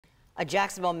A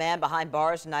Jacksonville man behind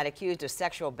bars tonight accused of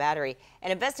sexual battery,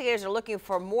 and investigators are looking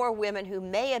for more women who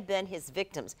may have been his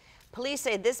victims. Police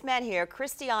say this man here,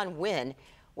 Christion Wynn,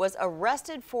 was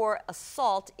arrested for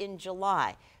assault in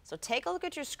July. So take a look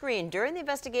at your screen. During the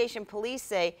investigation, police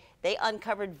say they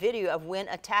uncovered video of Wynn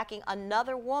attacking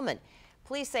another woman.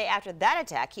 Police say after that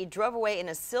attack, he drove away in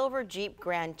a silver Jeep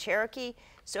Grand Cherokee.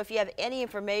 So if you have any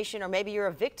information or maybe you're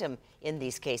a victim in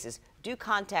these cases, do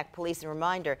contact police. And a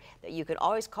reminder that you can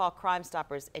always call Crime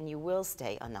Stoppers and you will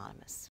stay anonymous.